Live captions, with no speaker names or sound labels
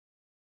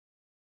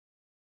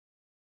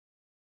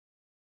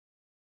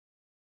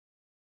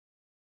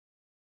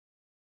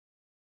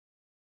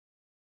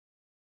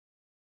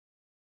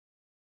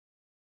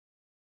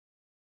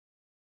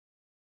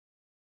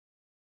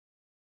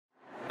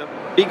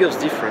biggest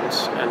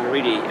difference, and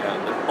really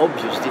the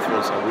obvious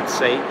difference, I would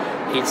say,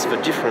 it's the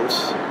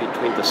difference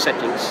between the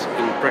settings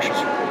in pressure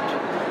support.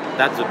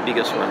 That's the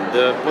biggest one.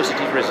 The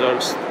positive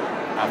results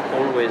have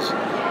always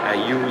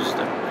used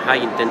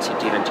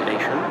high-intensity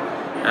ventilation,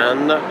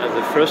 and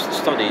the first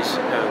studies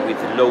with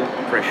low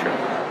pressure,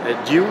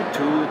 due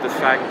to the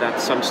fact that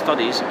some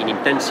studies in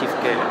intensive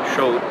care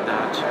showed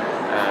that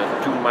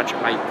too much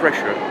high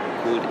pressure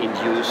could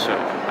induce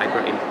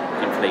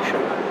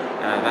hyperinflation.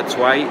 That's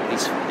why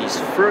these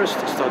first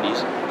studies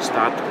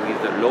start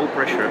with low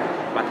pressure,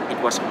 but it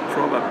was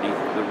probably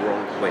the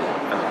wrong way.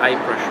 And high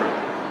pressure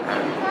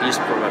is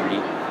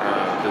probably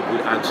the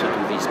good answer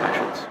to these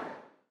patients.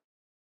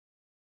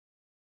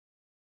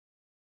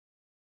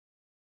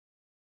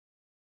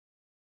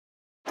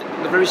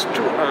 There is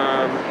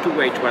two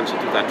ways to answer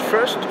to that.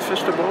 First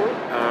of all,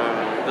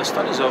 the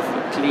studies of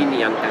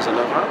Clini and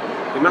Casanova,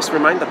 we must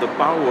remind that the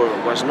power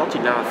was not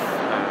enough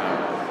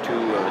to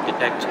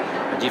detect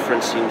a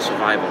difference in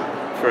survival.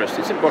 First,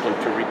 it's important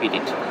to repeat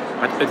it.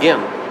 But again,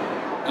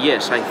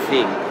 yes, I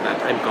think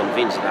that I'm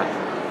convinced that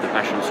the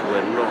patients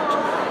were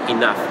not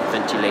enough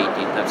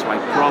ventilated. That's why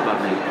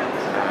probably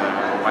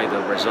why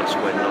the results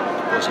were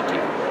not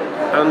positive.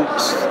 And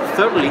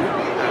thirdly,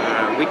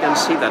 we can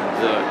see that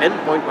the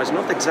endpoint was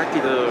not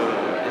exactly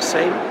the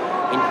same.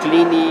 In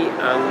Clini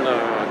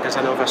and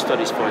Casanova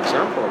studies, for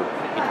example,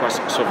 it was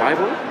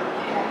survival.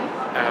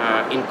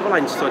 In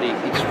Colline study,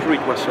 it's true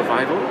it was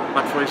survival,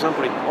 but for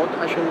example in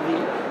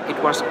HOT-HMV,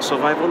 it was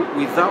survival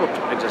without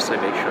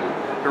exacerbation.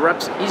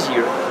 Perhaps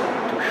easier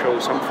to show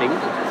something,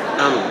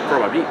 and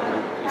probably,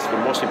 it's the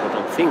most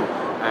important thing,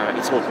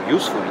 it's not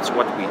useful, it's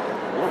what we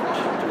want,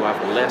 to have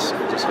less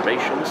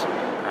exacerbations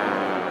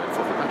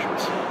for the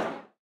patients.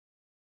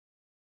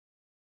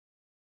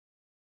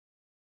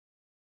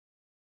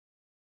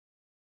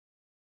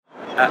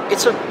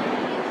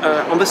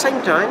 On the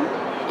same time,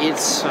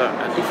 it's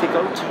a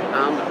difficult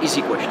and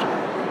easy question.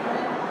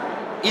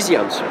 Easy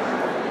answer.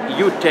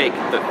 You take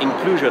the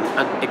inclusion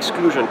and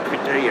exclusion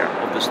criteria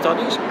of the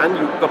studies and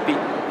you copy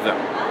them.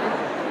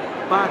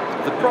 But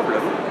the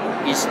problem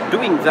is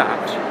doing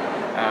that,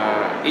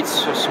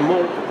 it's a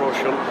small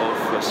proportion of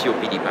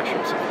COPD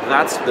patients.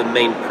 That's the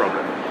main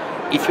problem.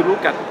 If you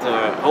look at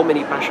how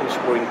many patients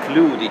were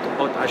included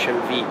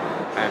HOT-HMV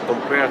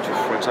compared to,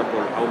 for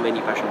example, how many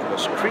patients were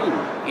screened,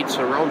 it's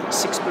around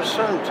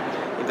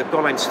 6%. In the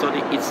Colline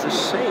study, it's the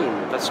same.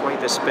 That's why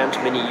they spent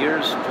many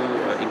years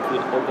to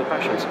include all the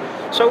patients.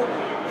 So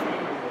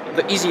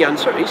the easy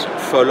answer is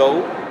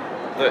follow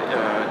the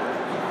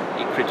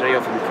criteria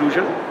of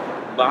inclusion,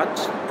 but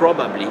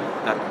probably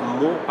that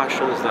more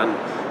patients than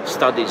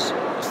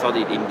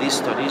studied in these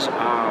studies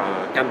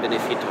can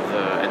benefit of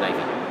the NIV.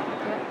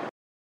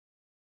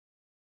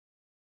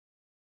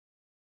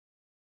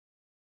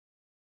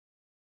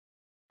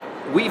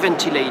 We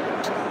ventilate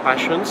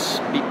patients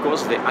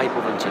because they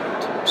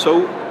hypoventilate.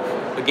 So,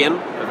 again,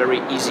 a very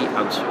easy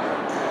answer.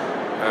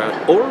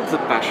 All the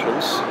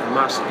patients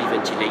must be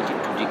ventilated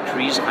to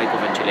decrease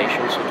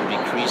hypoventilation, so to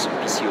decrease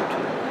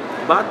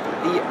PCO2. But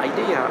the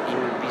idea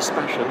in these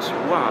patients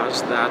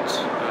was that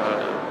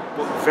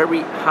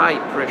very high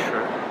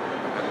pressure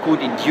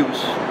could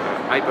induce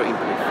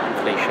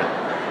hyperinflation.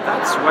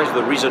 That was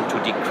the reason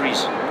to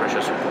decrease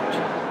pressure support.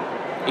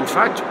 In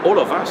fact, all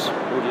of us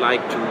would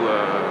like to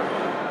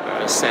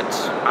set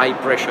high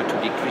pressure to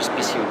decrease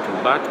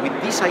PCO2, but with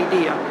this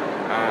idea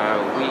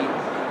we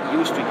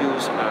used to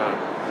use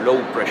low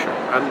pressure,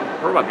 and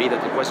probably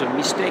that it was a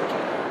mistake.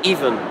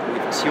 Even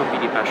with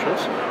COPD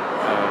patients,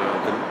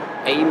 the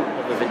aim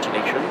of the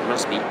ventilation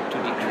must be to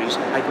decrease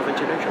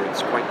hypoventilation.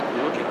 It's quite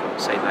logical to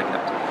say like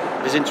that.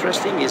 What is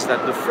interesting is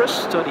that the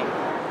first study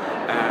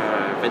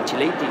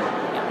ventilating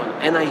on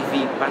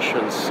NIV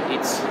patients,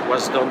 it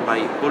was done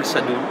by Paul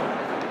Sadoun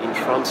in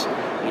France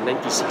in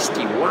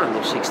 1961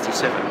 or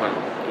 67, well,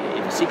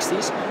 in the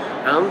 60s,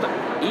 and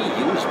he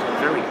used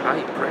very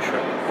high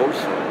pressure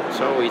also.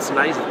 So it's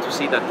nice to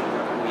see that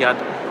we had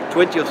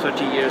 20 or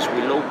 30 years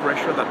with low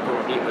pressure that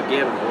probably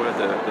again were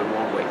the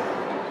wrong way.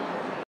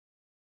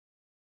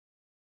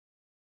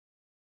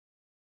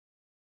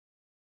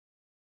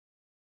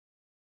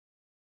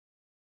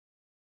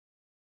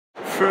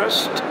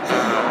 First,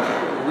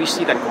 we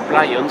see that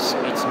compliance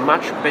is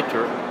much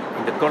better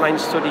in the Colline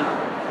study,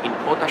 in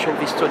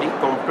HOT-HMV study,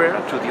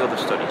 compared to the other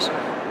studies,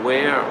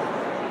 where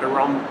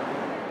around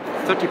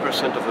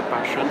 30% of the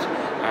patients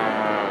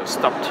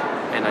stopped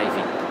NIV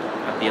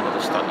at the end of the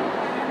study,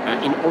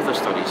 in all the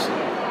studies.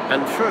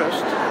 And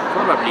first,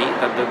 probably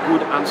that the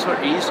good answer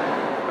is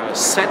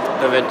set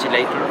the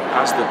ventilator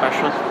as the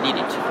patient need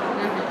it.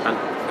 And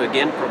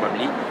again,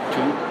 probably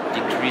to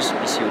decrease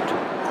PCO2.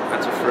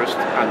 That's the first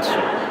answer.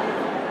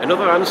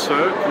 Another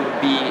answer could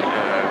be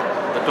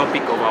the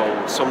topic of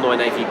our Somno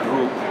NIV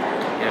group.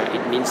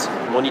 It means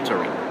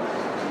monitoring.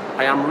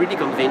 I am really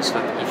convinced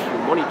that if you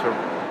monitor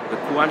the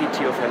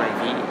quality of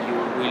NIV, you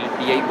will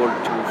be able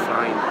to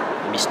find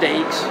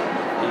mistakes,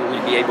 you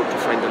will be able to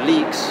find the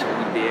leaks, you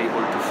will be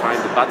able to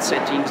find the bad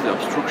settings, the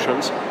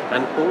obstructions,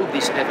 and all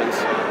these events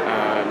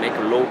make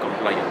a low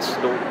compliance.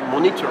 So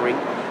monitoring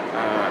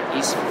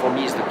is for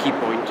me is the key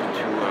point to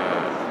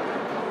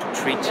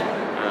treat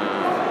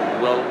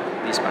well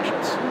these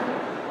patients.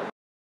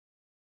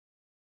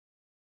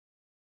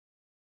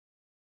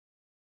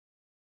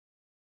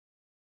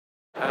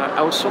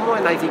 Our SOMO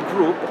NIV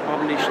group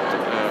published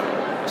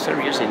a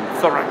series in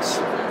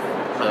thorax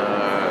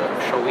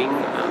showing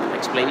and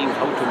explaining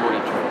how to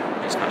monitor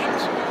these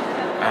patients.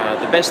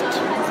 The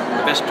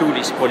best tool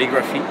is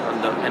polygraphy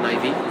on the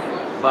NIV,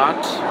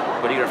 but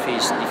polygraphy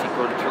is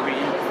difficult to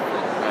read,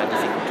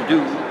 difficult to do,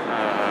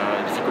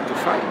 difficult to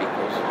find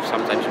because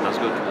sometimes you must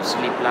go to the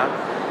sleep lab.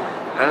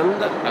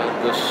 And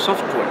the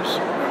softwares,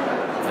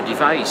 the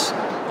device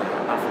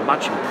have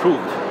much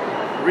improved.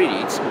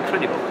 Really, it's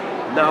incredible.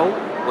 Now,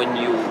 when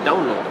you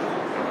download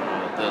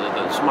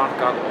the smart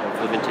card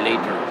or the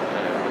ventilator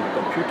on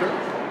the computer,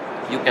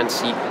 you can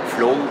see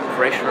flow,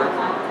 pressure,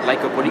 like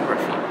a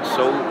polygraphy.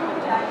 So,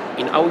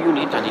 in our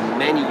unit and in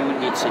many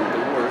units in the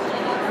world,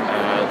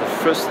 the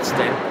first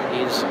step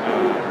is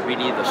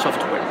really the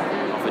software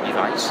of the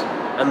device.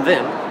 And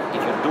then,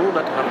 if you do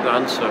not have the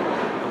answer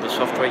on the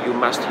software, you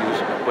must use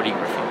a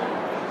polygraphy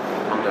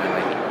on the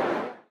NIV.